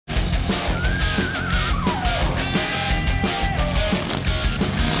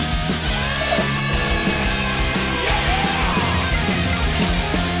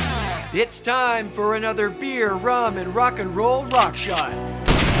It's time for another beer, rum, and rock rock shot.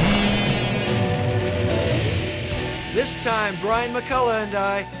 This time, Brian McCullagh and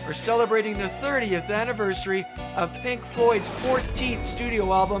I are celebrating the 30th anniversary of Pink Floyd's 14th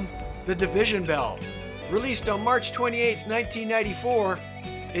studio album, The Division Bell. Released on March 28, 1994,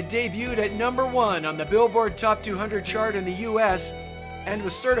 it debuted at #1 on the Billboard Top 200 chart in the US and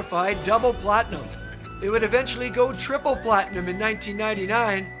was certified double platinum. It would eventually go triple platinum in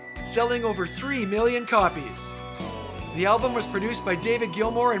 1999, selling over 3 million copies. The album was produced by David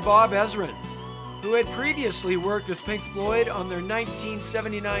Gilmour and Bob Ezrin, who had previously worked with Pink Floyd on their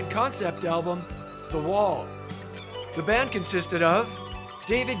 1979 concept album, The Wall. The band consisted of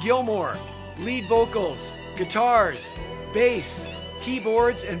David Gilmour, lead vocals, guitars, bass,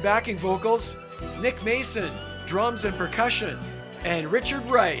 keyboards and backing vocals, Nick Mason, drums and percussion, and Richard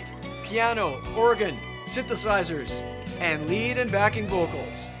Wright, piano, organ, synthesizers, and lead and backing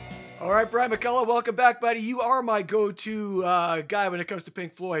vocals. All right, Brian McCullagh, welcome back, buddy. You are my go-to guy when it comes to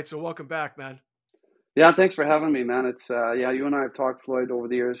Pink Floyd, so welcome back, man. Yeah, thanks for having me, man. It's you and I have talked Floyd over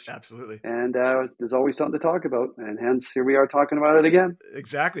the years. Absolutely. And there's always something to talk about, and hence here we are talking about it again.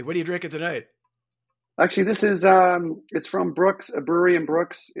 Exactly. What are you drinking tonight? Actually, this is it's from Brooks, a brewery in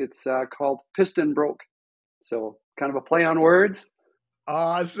Brooks. It's called Piston Broke. So kind of a play on words.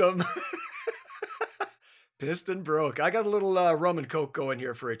 Awesome. Piston Broke. I got a little rum and coke going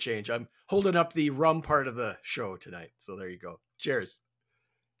here for a change. I'm holding up the rum part of the show tonight. So there you go. Cheers.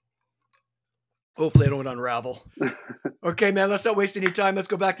 Hopefully I don't unravel. Okay, man, let's not waste any time. Let's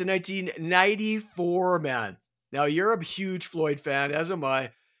go back to 1994, man. Now, you're a huge Floyd fan, as am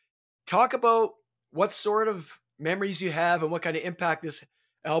I. Talk about what sort of memories you have and what kind of impact this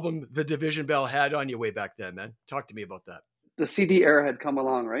album, The Division Bell, had on you way back then, man. Talk to me about that. The CD era had come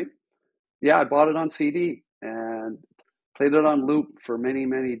along, right? Yeah, I bought it on CD and played it on loop for many,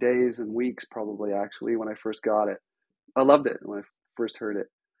 many days and weeks, probably, actually, when I first got it. I loved it when I first heard it.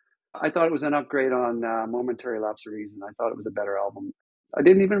 I thought it was an upgrade on Momentary Lapse of Reason. I thought it was a better album. I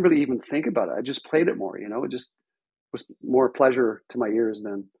didn't even think about it. I just played it more, It just was more pleasure to my ears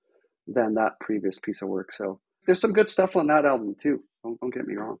than that previous piece of work. So there's some good stuff on that album too. Don't get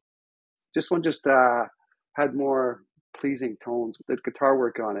me wrong. This one just had more pleasing tones. The guitar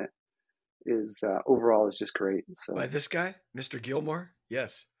work on it is overall is just great. So by this guy, Mr. Gilmour?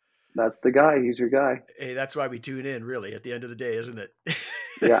 Yes. That's the guy. He's your guy. Hey, that's why we tune in, really, at the end of the day, isn't it?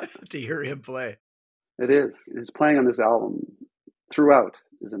 Yeah. To hear him play. It is. His playing on this album throughout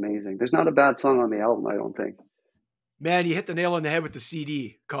is amazing. There's not a bad song on the album, I don't think. Man, you hit the nail on the head with the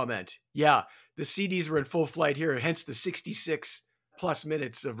CD comment. Yeah, the CDs were in full flight here, hence the 66 plus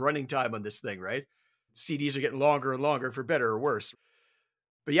minutes of running time on this thing, right? CDs are getting longer and longer, for better or worse.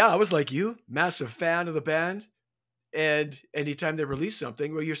 But yeah, I was like you, massive fan of the band. And anytime they release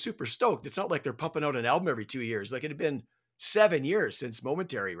something, well, you're super stoked. It's not like they're pumping out an album every 2 years. Like, it had been 7 years since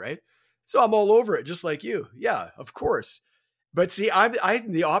Momentary, right? So I'm all over it, just like you. Yeah, of course. But see, I'm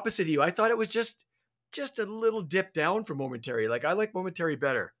the opposite of you. I thought it was just a little dip down from Momentary. Like, I like Momentary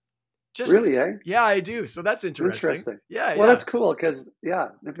better. Really, eh? Yeah, I do. So that's interesting. Yeah. Well, that's cool because,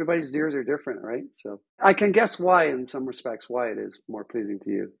 everybody's ears are different, right? So I can guess why, in some respects, why it is more pleasing to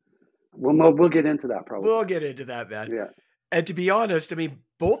you. We'll get into that probably. We'll get into that, man. Yeah. And to be honest, I mean,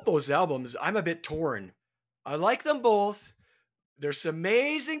 both those albums, I'm a bit torn. I like them both. There's some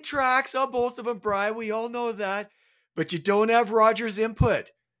amazing tracks on both of them, Brian. We all know that. But you don't have Roger's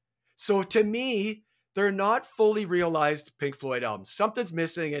input. So to me, they're not fully realized Pink Floyd albums. Something's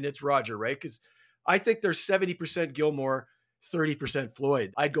missing, and it's Roger, right? Because I think there's 70% Gilmour, 30%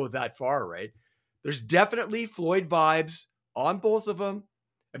 Floyd. I'd go that far, right? There's definitely Floyd vibes on both of them.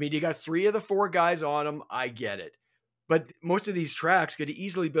 I mean, you got 3 of the 4 guys on them. I get it. But most of these tracks could have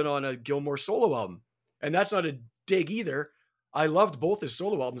easily been on a Gilmour solo album. And that's not a dig either. I loved both his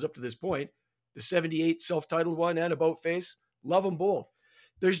solo albums up to this point. The 78 self-titled one and About Face. Love them both.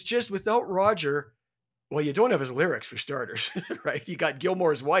 There's just, without Roger, well, you don't have his lyrics for starters, right? You got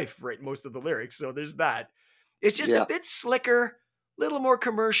Gilmour's wife writing most of the lyrics. So there's that. It's just a bit slicker, a little more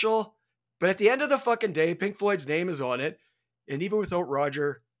commercial. But at the end of the fucking day, Pink Floyd's name is on it. And even without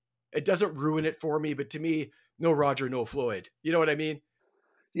Roger, it doesn't ruin it for me. But to me, no Roger, no Floyd. You know what I mean?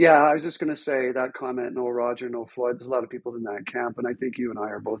 Yeah, I was just going to say that comment, no Roger, no Floyd. There's a lot of people in that camp. And I think you and I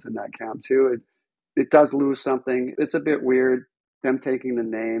are both in that camp too. It does lose something. It's a bit weird, them taking the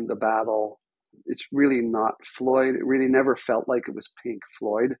name, the battle. It's really not Floyd. It really never felt like it was Pink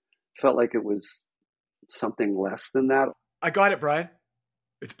Floyd. It felt like it was something less than that. I got it, Brian.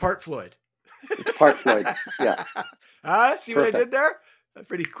 It's part Floyd. It's part Floyd. Yeah. See what I did there?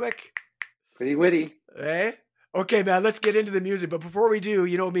 Pretty quick. Pretty witty. Hey, Okay, man, let's get into the music. But before we do,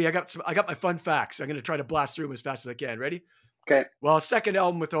 you know me, I got my fun facts. I'm going to try to blast through them as fast as I can. Ready? Okay. Well, second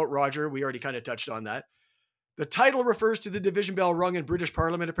album without Roger. We already kind of touched on that. The title refers to the division bell rung in British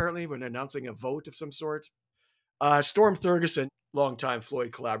Parliament, apparently, when announcing a vote of some sort. Storm Thurgeson, longtime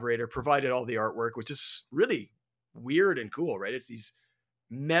Floyd collaborator, provided all the artwork, which is really weird and cool, right? It's these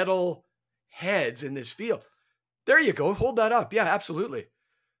metal heads in this field. There you go. Hold that up. Yeah, absolutely.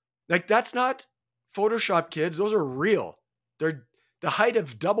 Like, that's not Photoshop, kids. Those are real. They're the height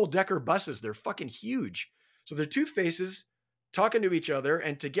of double-decker buses. They're fucking huge. So they're two faces talking to each other,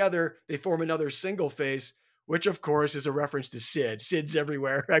 and together they form another single face, which, of course, is a reference to Sid. Sid's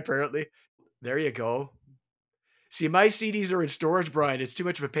everywhere, apparently. There you go. See, my CDs are in storage, Brian. It's too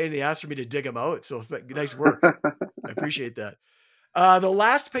much of a pain in the ass for me to dig them out. So nice work. I appreciate that. The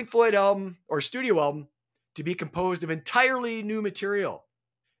last Pink Floyd album, or studio album, to be composed of entirely new material.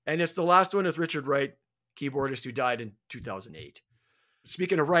 And it's the last one with Richard Wright, keyboardist who died in 2008.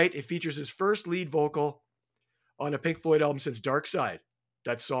 Speaking of Wright, it features his first lead vocal on a Pink Floyd album since Dark Side,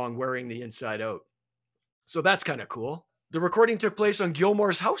 that song Wearing the Inside Out. So that's kind of cool. The recording took place on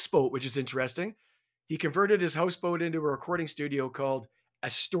Gilmour's houseboat, which is interesting. He converted his houseboat into a recording studio called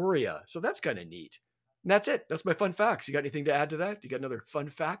Astoria. So that's kind of neat. And that's it. That's my fun facts. You got anything to add to that? You got another fun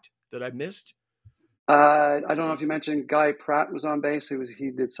fact that I missed? I don't know if you mentioned Guy Pratt was on bass.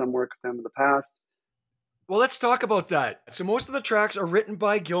 He did some work with them in the past. Well, let's talk about that. So most of the tracks are written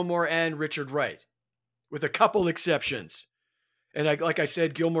by Gilmour and Richard Wright, with a couple exceptions. And like I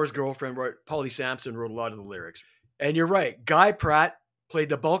said, Gilmour's girlfriend, Polly Sampson, wrote a lot of the lyrics. And you're right. Guy Pratt played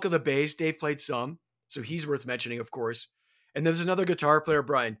the bulk of the bass. Dave played some. So he's worth mentioning, of course. And there's another guitar player,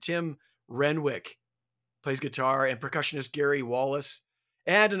 Brian. Tim Renwick plays guitar, and percussionist Gary Wallace,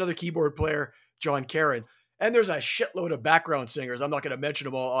 and another keyboard player, John Caron. And there's a shitload of background singers. I'm not going to mention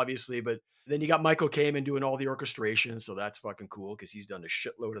them all, obviously, but then you got Michael Kamen doing all the orchestration. So that's fucking cool because he's done a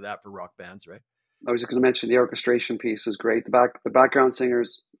shitload of that for rock bands, right? I was just going to mention the orchestration piece is great. The background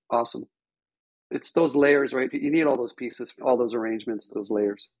singers, awesome. It's those layers, right? You need all those pieces, all those arrangements, those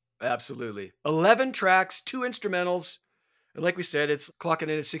layers. Absolutely. 11 tracks, 2 instrumentals. And like we said, it's clocking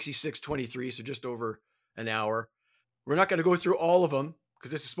in at 66:23, so just over an hour. We're not going to go through all of them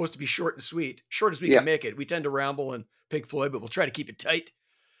because this is supposed to be short and sweet. Short as we can make it. We tend to ramble in Pink Floyd, but we'll try to keep it tight.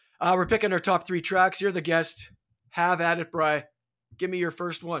 We're picking our top 3 tracks. You're the guest. Have at it, Bri. Give me your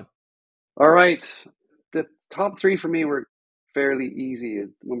first one. All right. The top 3 for me were fairly easy.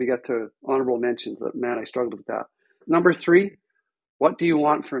 When we got to honorable mentions, man, I struggled with that. Number 3, What Do You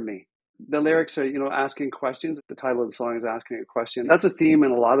Want From Me? The lyrics are, asking questions. The title of the song is asking a question. That's a theme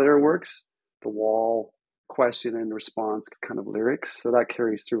in a lot of their works. The wall, question and response kind of lyrics. So that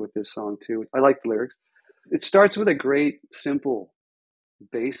carries through with this song too. I like the lyrics. It starts with a great, simple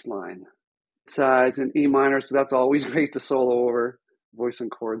bass line. It's in E minor, so that's always great to solo over, voice and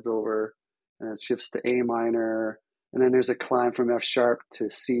chords over. And it shifts to A minor. And then there's a climb from F sharp to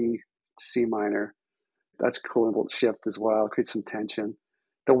C minor. That's a cool little shift as well. Creates some tension.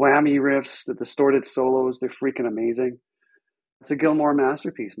 The whammy riffs, the distorted solos, they're freaking amazing. It's a Gilmour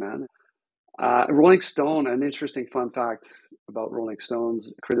masterpiece, man. Rolling Stone, an interesting fun fact about Rolling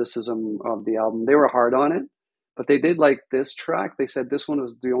Stone's criticism of the album. They were hard on it, but they did like this track. They said this one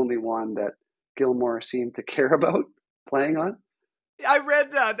was the only one that Gilmour seemed to care about playing on. I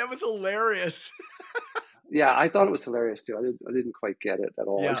read that. That was hilarious. Yeah, I thought it was hilarious too. I didn't quite get it at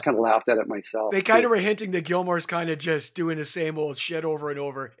all. Yeah. I just kind of laughed at it myself. They kind of were hinting that Gilmour's kind of just doing the same old shit over and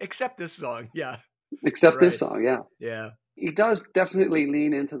over, except this song. Yeah. Except this song, yeah. Yeah. He does definitely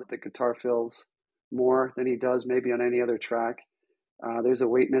lean into the guitar fills more than he does maybe on any other track. There's a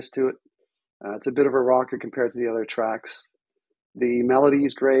weightness to it. It's a bit of a rocker compared to the other tracks. The melody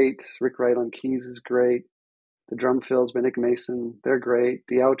is great. Rick Wright on keys is great. The drum fills by Nick Mason, they're great.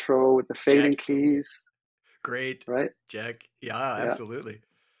 The outro with the fading keys. Great. Right? Jack. Yeah, absolutely.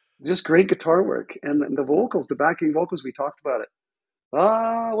 Just great guitar work. And the vocals, the backing vocals, we talked about it.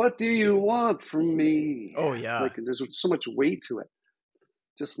 What do you want from me? Oh, yeah. Like, there's so much weight to it.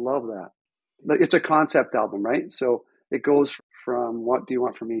 Just love that. It's a concept album, right? So it goes from What Do You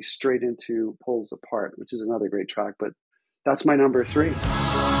Want From Me straight into Pulls Apart, which is another great track. But that's my number 3. You could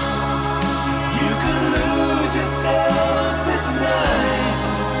lose yourself this night.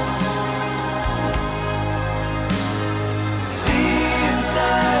 See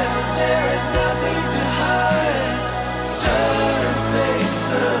inside, there is nothing to hide. Turn and face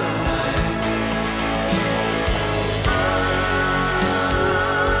the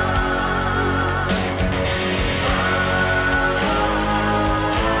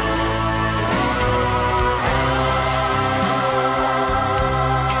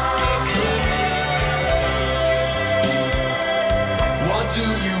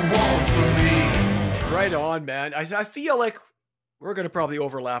man. I feel like we're going to probably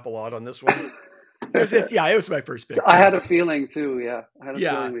overlap a lot on this one. Because it was my first pick. I had a feeling too, yeah. I had a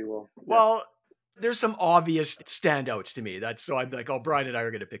Yeah. feeling we will. Yeah. Well, there's some obvious standouts to me. So I'm like, oh, Brian and I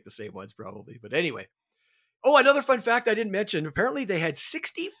are going to pick the same ones probably. But anyway. Oh, another fun fact I didn't mention. Apparently they had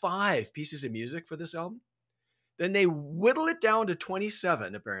 65 pieces of music for this album. Then they whittled it down to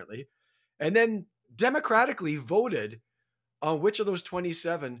 27, apparently. And then democratically voted on which of those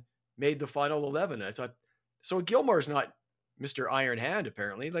 27 made the final 11. I thought, so Gilmour's not Mr. Iron Hand,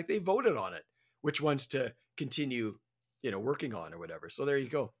 apparently. Like, they voted on it, which ones to continue, working on or whatever. So there you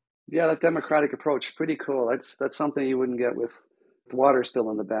go. Yeah, that democratic approach, pretty cool. That's something you wouldn't get with Water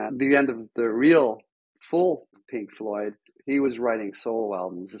still in the band. The end of the real full Pink Floyd, he was writing solo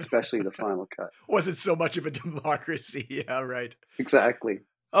albums, especially the final cut. Wasn't so much of a democracy. Yeah, right. Exactly.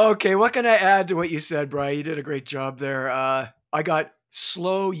 Okay, what can I add to what you said, Brian? You did a great job there. I got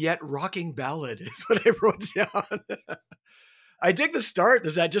slow yet rocking ballad is what I wrote down. I dig the start.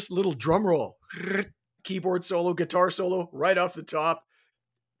 There's that just little drum roll. Keyboard solo, guitar solo, right off the top.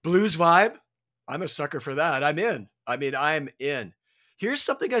 Blues vibe. I'm a sucker for that. I'm in. I'm in. Here's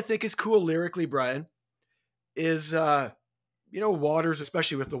something I think is cool lyrically, Brian, is, Waters,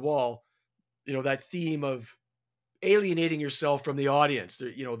 especially with The Wall, that theme of alienating yourself from the audience,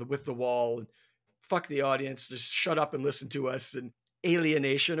 with The Wall, and fuck the audience, just shut up and listen to us, and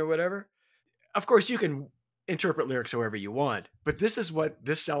alienation or whatever. Of course, you can interpret lyrics however you want, but this is what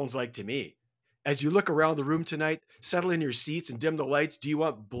this sounds like to me. As you look around the room tonight, settle in your seats and dim the lights. Do you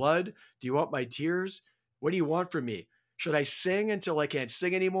want blood? Do you want my tears? What do you want from me? Should I sing until I can't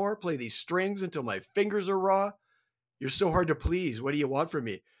sing anymore? Play these strings until my fingers are raw? You're so hard to please. What do you want from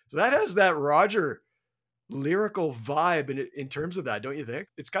me? So that has that Roger lyrical vibe in terms of that, don't you think?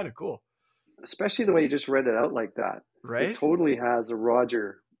 It's kind of cool. Especially the way you just read it out like that. Right? It totally has a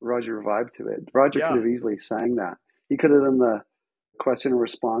Roger vibe to it. Roger could have easily sang that. He could have done the question and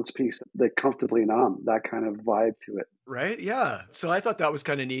response piece, the Comfortably Numb, that kind of vibe to it. Right? Yeah. So I thought that was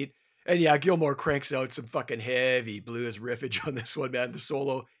kind of neat. And yeah, Gilmour cranks out some fucking heavy blues riffage on this one, man. The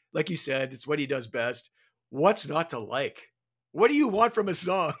solo, like you said, it's what he does best. What's not to like? What do you want from a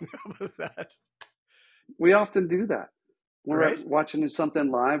song? How about that? We often do that. When we're watching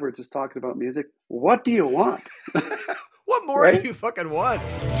something live or just talking about music. What do you want? What more do you fucking want?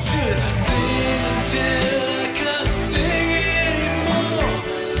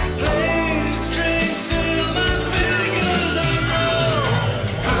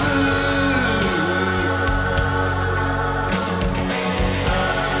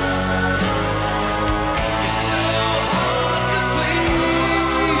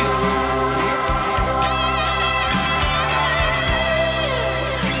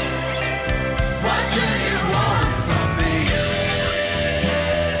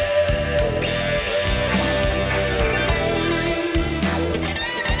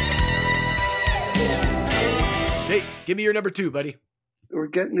 Give me your number 2, buddy. We're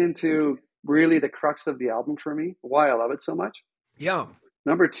getting into really the crux of the album for me, why I love it so much. Yeah.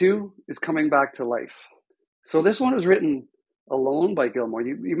 Number 2 is Coming Back to Life. So this one was written alone by Gilmour.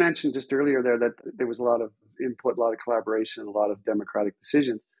 You mentioned just earlier there that there was a lot of input, a lot of collaboration, a lot of democratic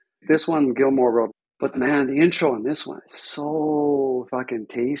decisions. This one Gilmour wrote, but man, the intro on this one is so fucking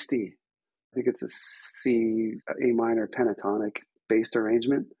tasty. I think it's a C, A minor pentatonic based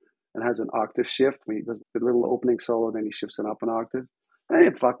arrangement. And has an octave shift. When he does the little opening solo, then he shifts it up an octave. Hey,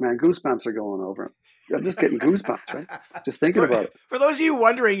 fuck, man, goosebumps are going over him. I'm just getting goosebumps, right? Just thinking about it. For those of you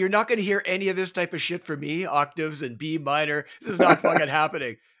wondering, you're not going to hear any of this type of shit from me, octaves and B minor. This is not fucking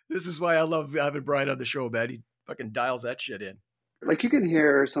happening. This is why I love having Brian on the show, man. He fucking dials that shit in. Like, you can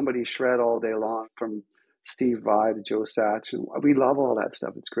hear somebody shred all day long, from Steve Vai to Joe Satch. And we love all that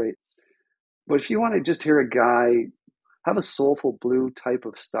stuff. It's great. But if you want to just hear a guy have a soulful blue type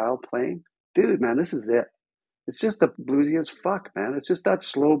of style playing, dude, man, this is it. It's just the bluesy as fuck, man. It's just that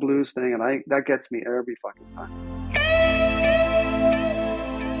slow blues thing, and that gets me every fucking time.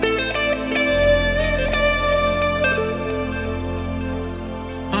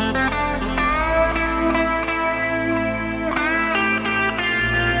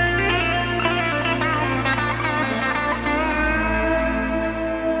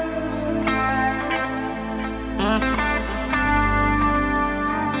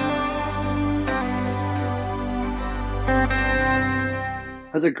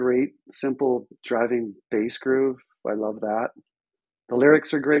 Has a great, simple driving bass groove. I love that. The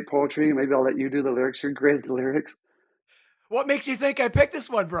lyrics are great poetry. Maybe I'll let you do the lyrics. You're great at the lyrics. What makes you think I picked this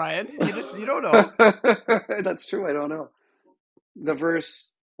one, Brian? You don't know. That's true. I don't know. The verse,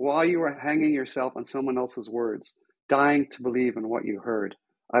 while you were hanging yourself on someone else's words, dying to believe in what you heard,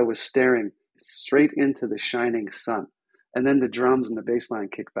 I was staring, straight into the shining sun. And then the drums and the bass line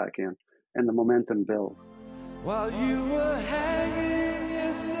kick back in, and the momentum builds. While you were hanging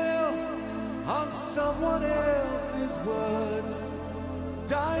yourself on someone else's words,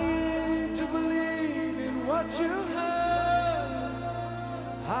 dying to believe in what you heard,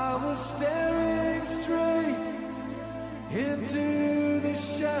 I was staring straight into the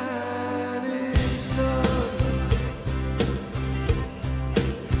shining sun.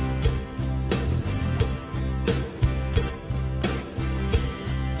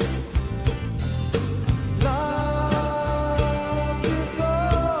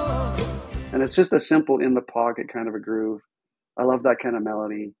 And it's just a simple in the pocket kind of a groove. I love that kind of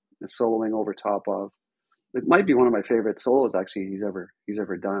melody, the soloing over top of. It might be one of my favorite solos actually he's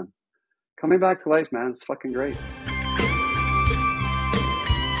ever done. Coming back to life, man, it's fucking great.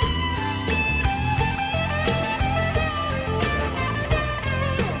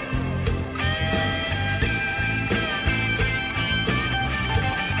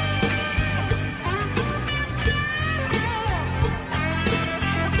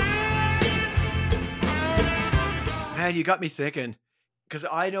 Man, you got me thinking, because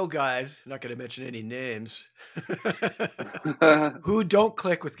I know guys, I'm not going to mention any names, who don't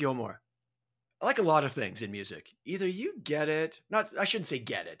click with Gilmour. Like a lot of things in music. Either you get it, I shouldn't say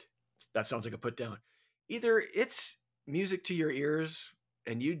get it. That sounds like a put down. Either it's music to your ears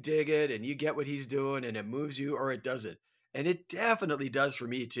and you dig it and you get what he's doing and it moves you, or it doesn't. And it definitely does for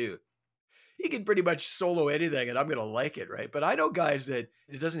me too. He can pretty much solo anything and I'm going to like it, right? But I know guys that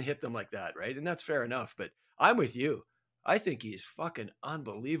it doesn't hit them like that, right? And that's fair enough. But I'm with you. I think he's fucking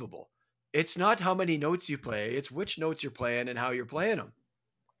unbelievable. It's not how many notes you play. It's which notes you're playing and how you're playing them.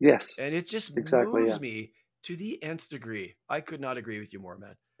 Yes. And it just exactly, moves me to the nth degree. I could not agree with you more,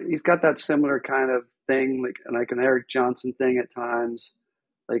 man. He's got that similar kind of thing, like an Eric Johnson thing at times.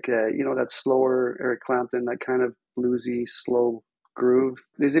 Like, that slower Eric Clapton, that kind of bluesy, slow groove.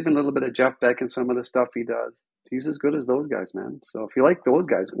 There's even a little bit of Jeff Beck in some of the stuff he does. He's as good as those guys, man. So if you like those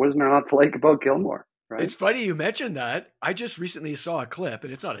guys, what is there not to like about Gilmour? Right? It's funny you mentioned that. I just recently saw a clip,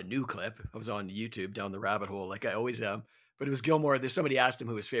 and it's not a new clip. I was on YouTube down the rabbit hole like I always am. But it was Gilmour. Somebody asked him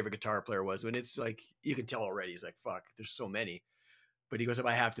who his favorite guitar player was. And it's like, you can tell already. He's like, fuck, there's so many. But he goes, if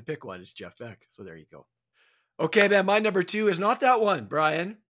I have to pick one, it's Jeff Beck. So there you go. Okay, man, my number 2 is not that one,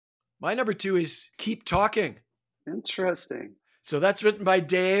 Brian. My number 2 is Keep Talking. Interesting. So that's written by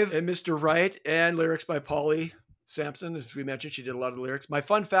Dave and Mr. Wright, and lyrics by Polly Sampson. As we mentioned, she did a lot of the lyrics. My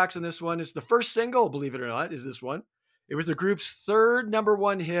fun facts on this one is the first single, believe it or not, is this one. It was the group's third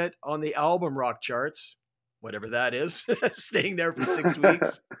 #1 hit on the album rock charts, whatever that is, staying there for 6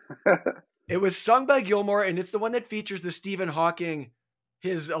 weeks. It was sung by Gilmour, and it's the one that features the Stephen Hawking,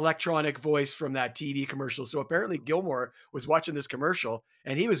 his electronic voice from that TV commercial. So apparently Gilmour was watching this commercial,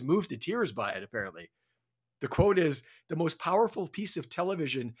 and he was moved to tears by it, apparently. The quote is, "The most powerful piece of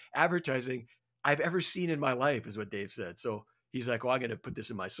television advertising I've ever seen in my life," is what Dave said. So he's like, well, I'm going to put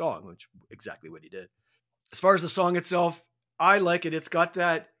this in my song, which exactly what he did. As far as the song itself, I like it. It's got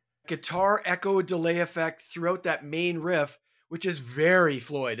that guitar echo delay effect throughout that main riff, which is very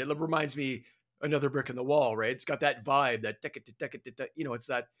Floyd. It reminds me Another Brick in the Wall, right? It's got that vibe, that it's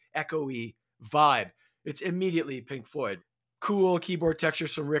that echoey vibe. It's immediately Pink Floyd. Cool keyboard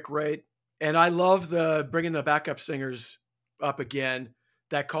textures from Rick Wright. And I love the bringing the backup singers up again,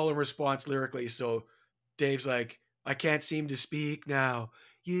 that call and response lyrically. So Dave's like, I can't seem to speak now.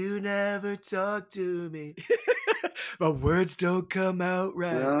 You never talk to me. My words don't come out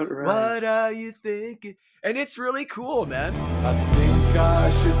right. What are you thinking? And it's really cool, man. I think I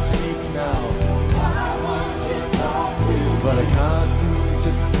should speak now. I want to talk to you, but I can't seem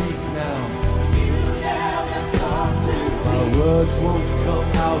to speak now. You never talk to me. My words won't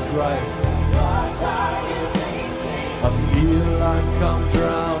come out right. What are you thinking? I feel like I'm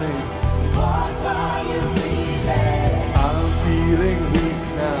drowning. What are you feeling? I'm feeling weak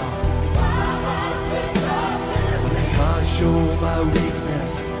now. I want to talk to you, but I can't show my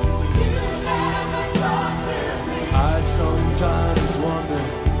weakness. You never talk to me. I sometimes wonder,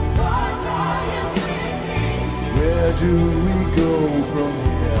 what are you thinking? Where do we go from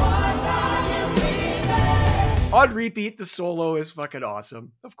here? What are you feeling? On repeat, the solo is fucking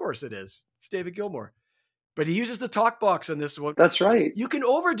awesome. Of course it is. It's David Gilmour. But he uses the talk box on this one. That's right. You can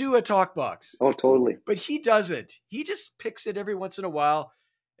overdo a talk box. Oh, totally. But he doesn't. He just picks it every once in a while.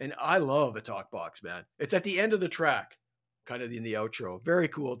 And I love a talk box, man. It's at the end of the track, kind of in the outro. Very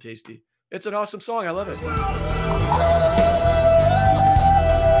cool, tasty. It's an awesome song. I love it.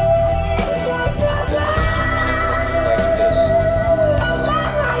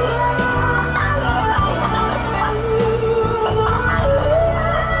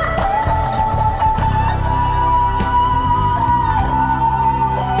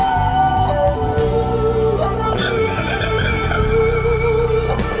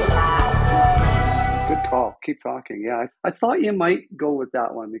 shocking. Yeah, I thought you might go with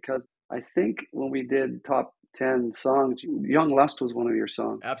that one because I think when we did top 10 songs, Young Lust was one of your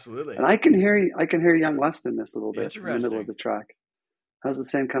songs. Absolutely. And I can hear Young Lust in this a little bit in the middle Interesting. of the track. Has the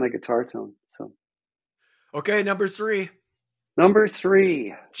same kind of guitar tone. So Okay, number 3. number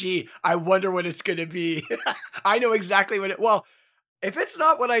 3. Gee, I wonder what it's going to be. I know exactly what well, if it's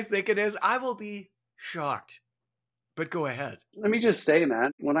not what I think it is, I will be shocked. But go ahead. Let me just say,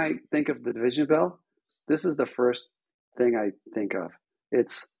 man, when I think of the Division Bell, this is the first thing I think of.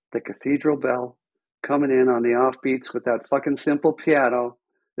 It's the cathedral bell coming in on the offbeats with that fucking simple piano.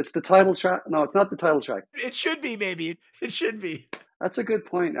 It's the title track. No, it's not the title track. It should be, maybe. It should be. That's a good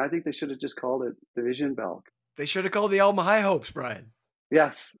point. I think they should have just called it Division Bell. They should have called the album High Hopes, Brian.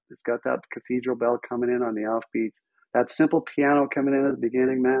 Yes, it's got that cathedral bell coming in on the offbeats. That simple piano coming in at the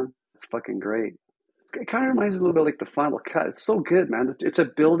beginning, man. It's fucking great. It kind of reminds me a little bit like the Final Cut. It's so good, man. It's a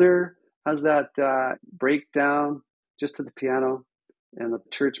builder, has that breakdown just to the piano, and the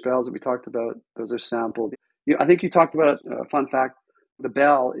church bells that we talked about, those are sampled. I think you talked about a fun fact. The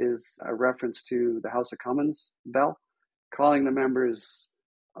bell is a reference to the House of Commons bell, calling the members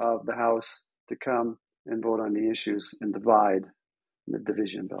of the House to come and vote on the issues and divide the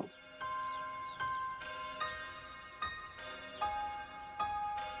division bell.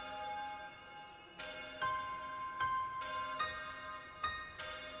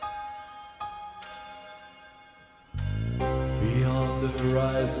 Beyond the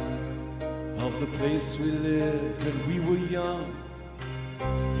horizon of the place we lived when we were young,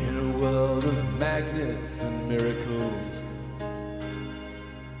 in a world of magnets and miracles,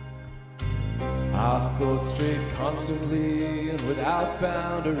 our thoughts strayed constantly and without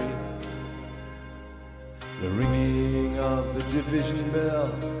boundary. The ringing of the division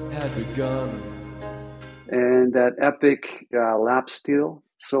bell had begun. And that epic lap steel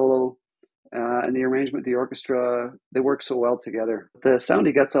solo and the arrangement, the orchestra, they work so well together. The sound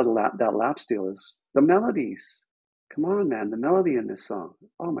he gets out of that lap steel is the melodies. Come on, man, the melody in this song.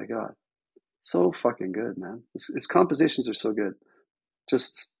 Oh my God. So fucking good, man. His compositions are so good.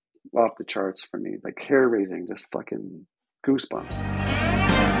 Just off the charts for me. Like hair raising, just fucking goosebumps.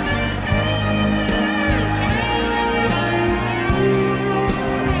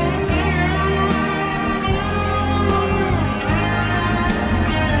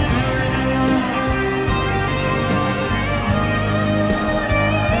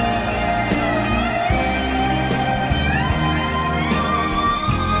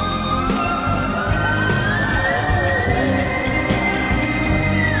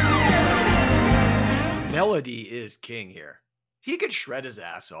 Melody is king here. He could shred his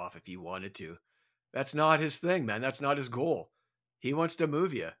ass off if he wanted to. That's not his thing, man. That's not his goal. He wants to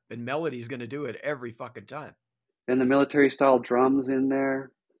move you, and Melody's going to do it every fucking time. And the military-style drums in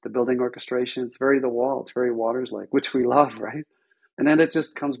there, the building orchestration, it's very The Wall. It's very Waters-like, which we love, right? And then it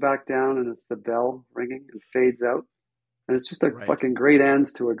just comes back down, and it's the bell ringing and fades out. And it's just a fucking great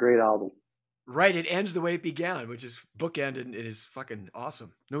end to a great album. Right, it ends the way it began, which is bookended, and it is fucking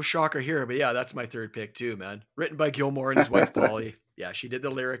awesome. No shocker here, but yeah, that's my third pick too, man. Written by Gilmour and his wife, Polly. Yeah, she did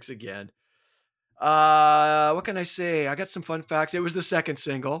the lyrics again. What can I say? I got some fun facts. It was the second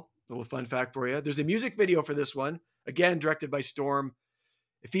single. A little fun fact for you. There's a music video for this one, again, directed by Storm.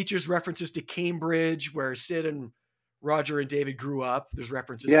 It features references to Cambridge, where Sid and Roger and David grew up. There's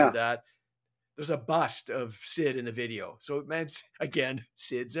references to that. There's a bust of Sid in the video. So, man, again,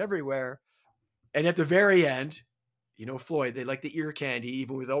 Sid's everywhere. And at the very end, you know, Floyd, they like the ear candy,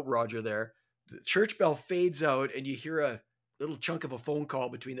 even without Roger there. The church bell fades out, and you hear a little chunk of a phone call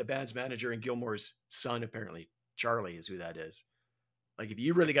between the band's manager and Gilmour's son, apparently. Charlie is who that is. Like, if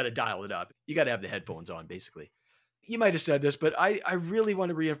you really got to dial it up, you got to have the headphones on, basically. You might have said this, but I really want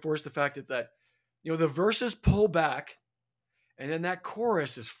to reinforce the fact that, you know, the verses pull back, and then that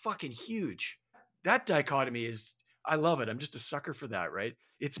chorus is fucking huge. That dichotomy is, I love it. I'm just a sucker for that, right?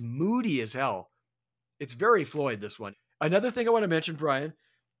 It's moody as hell. It's very Floyd, this one. Another thing I want to mention, Brian,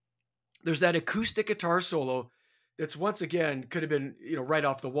 there's that acoustic guitar solo that's, once again, could have been, you know, right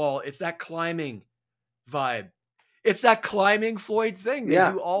off the wall. It's that climbing vibe. It's that climbing Floyd thing they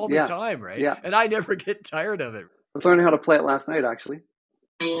do all the time, right? Yeah. And I never get tired of it. I was learning how to play it last night, actually.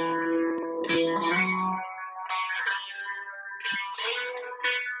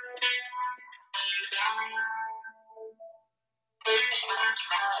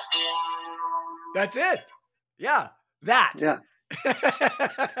 That's it. Yeah. That. Yeah.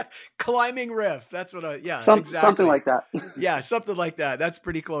 Climbing riff. That's what exactly. Something like that. Yeah, something like that. That's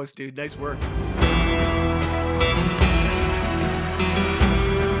pretty close, dude. Nice work.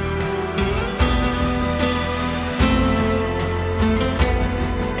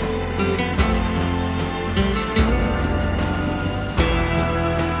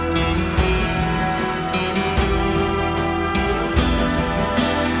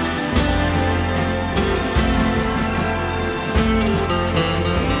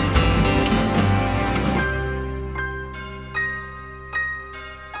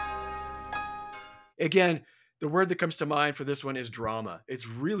 again, the word that comes to mind for this one is drama. It's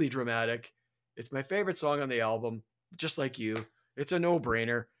really dramatic. It's my favorite song on the album, just like you. It's a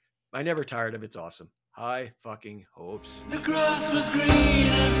no-brainer. I never tired of it. It's awesome. High fucking hopes. The grass was greener,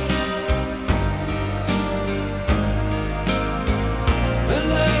 the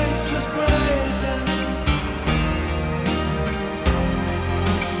light was brighter,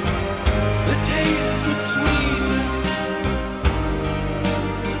 the taste was sweeter,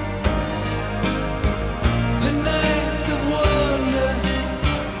 the nights of wonder,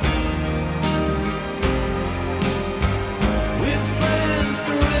 with friends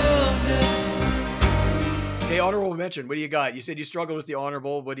surrounded. Okay, honorable mention. What do you got? You said you struggled with the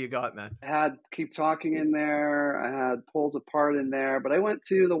honorable. What do you got, man? I had Keep Talking in there. I had Pulls Apart in there, but I went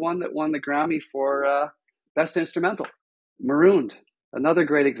to the one that won the Grammy for Best Instrumental, Marooned. Another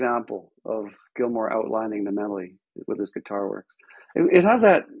great example of Gilmour outlining the melody with his guitar works. It has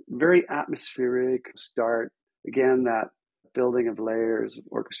that very atmospheric start. Again, that building of layers,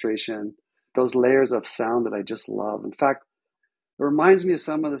 orchestration, those layers of sound that I just love. In fact, it reminds me of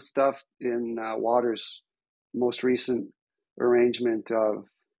some of the stuff in Waters' most recent arrangement of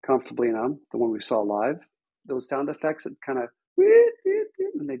Comfortably Numb, the one we saw live. Those sound effects that kind of,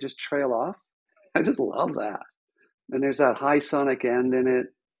 and they just trail off. I just love that. And there's that high sonic end in it,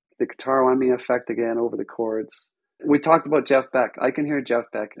 the guitar whammy effect again over the chords. We talked about Jeff Beck. I can hear Jeff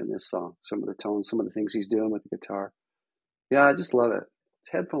Beck in this song, some of the tones, some of the things he's doing with the guitar. Yeah, I just love it.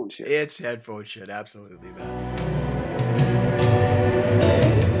 It's headphone shit. It's headphone shit. Absolutely, man.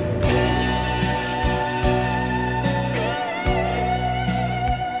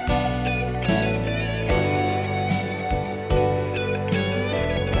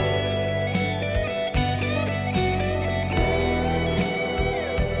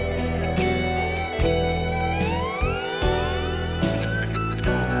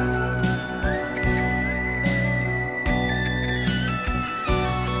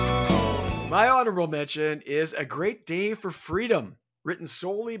 My honorable mention is A Great Day for Freedom, written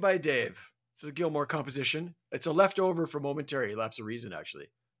solely by Dave. It's a Gilmour composition. It's a leftover from Momentary Lapse of Reason,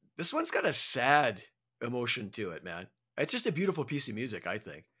 actually. This one's got a sad emotion to it, man. It's just a beautiful piece of music, I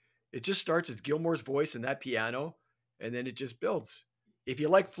think. It just starts with Gilmour's voice and that piano, and then it just builds. If you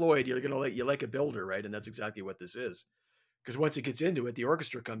like Floyd, you're going to like a builder, right? And that's exactly what this is. Because once it gets into it, the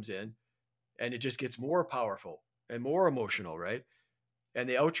orchestra comes in, and it just gets more powerful and more emotional, right? And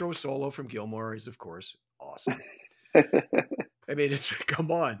the outro solo from Gilmour is, of course, awesome. I mean, it's,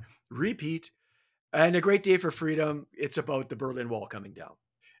 come on, repeat. And A Great Day for Freedom, it's about the Berlin Wall coming down.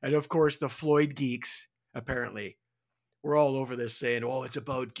 And of course, the Floyd geeks, apparently, were all over this saying, oh, it's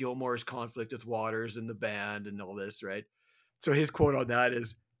about Gilmour's conflict with Waters and the band and all this, right? So his quote on that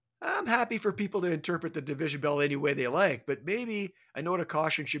is, I'm happy for people to interpret the Division Bell any way they like, but maybe a note of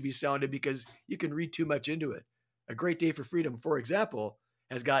caution should be sounded because you can read too much into it. A Great Day for Freedom, for example,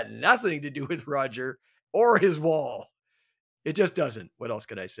 has got nothing to do with Roger or his wall. It just doesn't. What else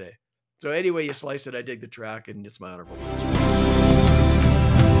can I say? So anyway, you slice it, I dig the track, and it's my honorable mention.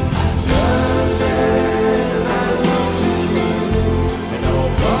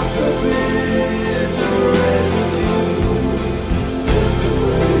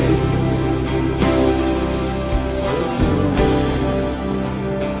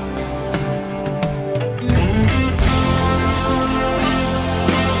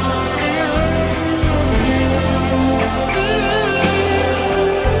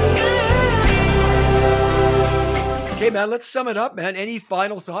 Okay, man, let's sum it up, man. Any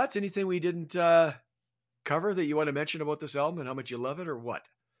final thoughts? Anything we didn't cover that you want to mention about this album and how much you love it, or what?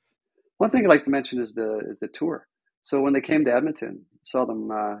 One thing I'd like to mention is the tour. So when they came to Edmonton, saw them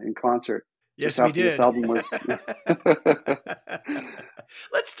in concert. Yes, we did. This album was...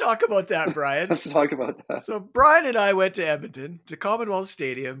 Let's talk about that, Brian. Let's talk about that. So Brian and I went to Edmonton, to Commonwealth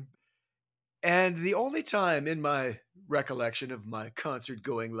Stadium, and the only time in my recollection of my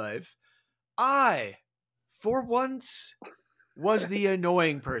concert-going life, I, for once, was the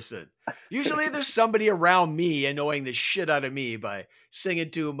annoying person. Usually there's somebody around me annoying the shit out of me by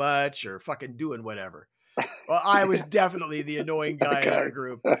singing too much or fucking doing whatever. Well, I was definitely the annoying guy in our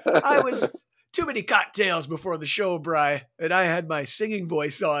group. I was too many cocktails before the show, Bri, and I had my singing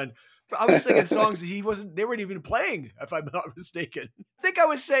voice on. I was singing songs that they weren't even playing, if I'm not mistaken. I think I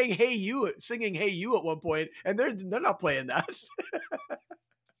was singing Hey You at one point, and they're not playing that.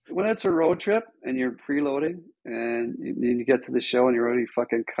 When it's a road trip and you're preloading and you get to the show and you're already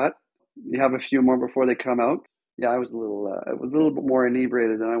fucking cut, you have a few more before they come out. Yeah, I was a little bit more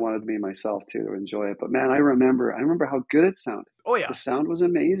inebriated than I wanted to be myself too, to enjoy it. But man, I remember how good it sounded. Oh yeah, the sound was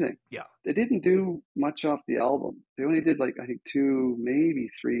amazing. Yeah, they didn't do much off the album. They only did I think 2, maybe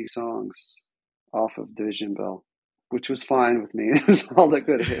 3 songs off of Division Bell, which was fine with me. It was all the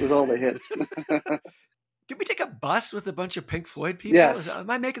good. It was all the hits. Did we take a bus with a bunch of Pink Floyd people? Yes. Am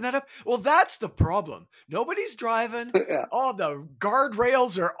I making that up? Well, that's the problem. Nobody's driving. Yeah. All the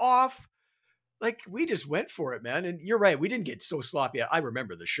guardrails are off. Like, we just went for it, man. And you're right. We didn't get so sloppy. I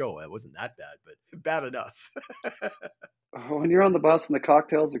remember the show. It wasn't that bad, but bad enough. When you're on the bus and the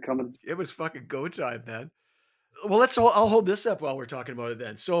cocktails are coming. It was fucking go time, man. Well, I'll hold this up while we're talking about it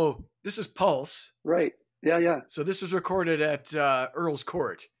then. So this is Pulse. Right. Yeah, yeah. So this was recorded at Earls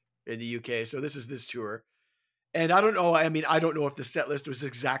Court in the UK. So this is this tour. And I don't know. I mean, I don't know if the set list was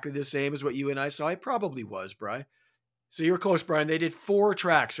exactly the same as what you and I saw. It probably was, Brian. So you were close, Brian. They did 4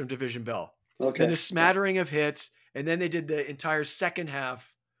 tracks from Division Bell. Okay. Then a smattering of hits. And then they did the entire second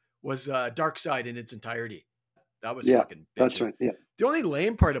half was Dark Side in its entirety. That was fucking bitchin'. That's right. Yeah. The only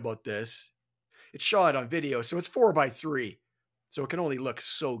lame part about this, it's shot on video. So it's 4:3. So it can only look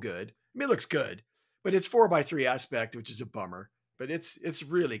so good. I mean, it looks good, but it's 4:3 aspect, which is a bummer, but it's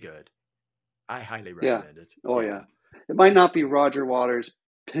really good. I highly recommend it. Oh yeah. It might not be Roger Waters'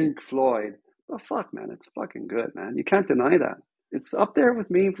 Pink Floyd, but fuck, man, it's fucking good, man. You can't deny that. It's up there with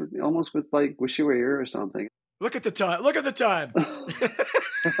me, almost with like Wish You Were Here or something. Look at the time. Look at the time.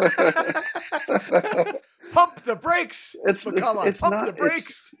 Pump the brakes. McCullagh. Pump the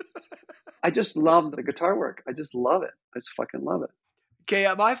brakes. I just love the guitar work. I just love it. I just fucking love it. Okay,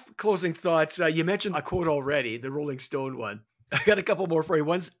 my closing thoughts. You mentioned a quote already, the Rolling Stone one. I got a couple more for you.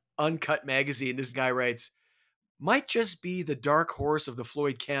 One's Uncut Magazine. This guy writes, might just be the dark horse of the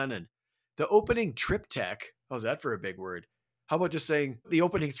Floyd canon. The opening triptych. How's that for a big word? How about just saying the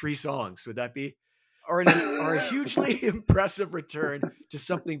opening 3 songs? Would that be? Or a hugely impressive return to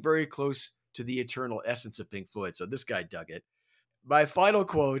something very close to the eternal essence of Pink Floyd. So this guy dug it. My final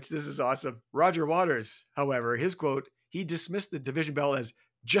quote, this is awesome. Roger Waters, however, his quote, he dismissed the Division Bell as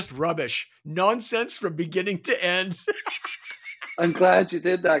just rubbish, nonsense from beginning to end. I'm glad you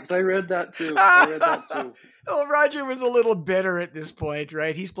did that because I read that too. Well, Roger was a little bitter at this point,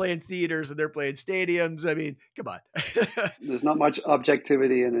 right? He's playing theaters and they're playing stadiums. I mean, come on. There's not much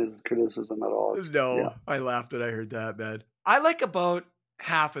objectivity in his criticism at all. No, yeah. I laughed when I heard that, man. I like about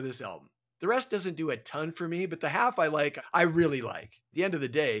half of this album. The rest doesn't do a ton for me, but the half I really like. At the end of the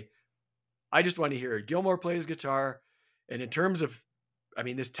day, I just want to hear Gilmour play his guitar. And in terms of, I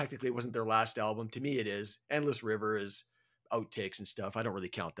mean, this technically wasn't their last album. To me, it is. Endless River is outtakes and stuff. I don't really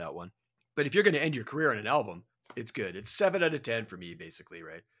count that one. But if you're going to end your career on an album, it's good. It's 7 out of 10 for me, basically,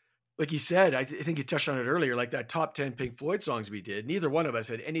 right? Like you said, I think you touched on it earlier, like that top 10 Pink Floyd songs we did. Neither one of us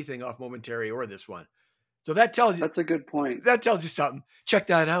had anything off Momentary or this one. So that tells you. That's a good point. That tells you something. Check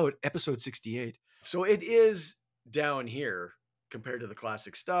that out, episode 68. So it is down here compared to the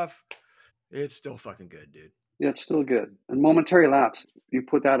classic stuff. It's still fucking good, dude. Yeah, it's still good. And Momentary Lapse, you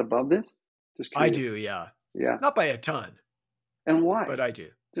put that above this? Just curious. I do, yeah. Yeah. Not by a ton. And why? But I do.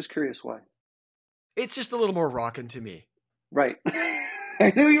 Just curious why. It's just a little more rockin' to me. Right.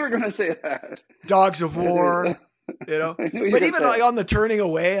 I knew you were going to say that. Dogs of War, you know. But even on the Turning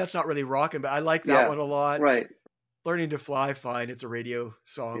Away, that's not really rockin', but I like that one a lot. Right. Learning to Fly, fine. It's a radio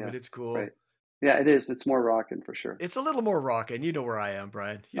song, but it's cool. Right. Yeah, it is. It's more rockin' for sure. It's a little more rockin'. You know where I am,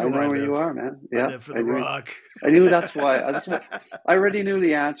 Brian. You know where you are, man. Yeah. I live for the rock. I knew that's why. I already knew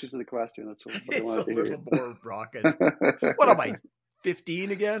the answers to the question. That's what I it's wanted to a hear. little more rockin'. What am I,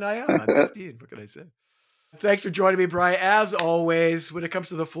 15 again? I am. I'm 15. What can I say? Thanks for joining me, Brian. As always, when it comes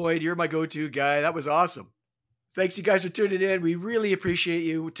to the Floyd, you're my go-to guy. That was awesome. Thanks, you guys, for tuning in. We really appreciate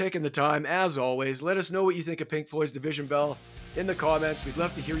you taking the time. As always, let us know what you think of Pink Floyd's Division Bell in the comments. We'd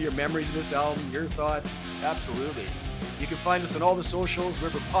love to hear your memories of this album, your thoughts. Absolutely. You can find us on all the socials,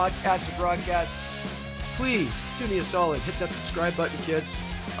 wherever podcasts are broadcast. Please do me a solid. Hit that subscribe button, kids.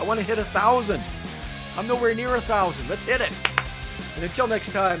 I want to hit 1,000. I'm nowhere near 1,000. Let's hit it. And until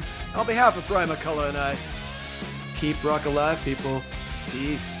next time, on behalf of Brian McCullagh and I, keep rock alive, people.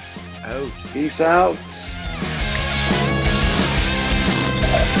 Peace out. Peace out.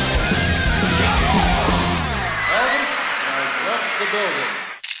 Elvis has left the building.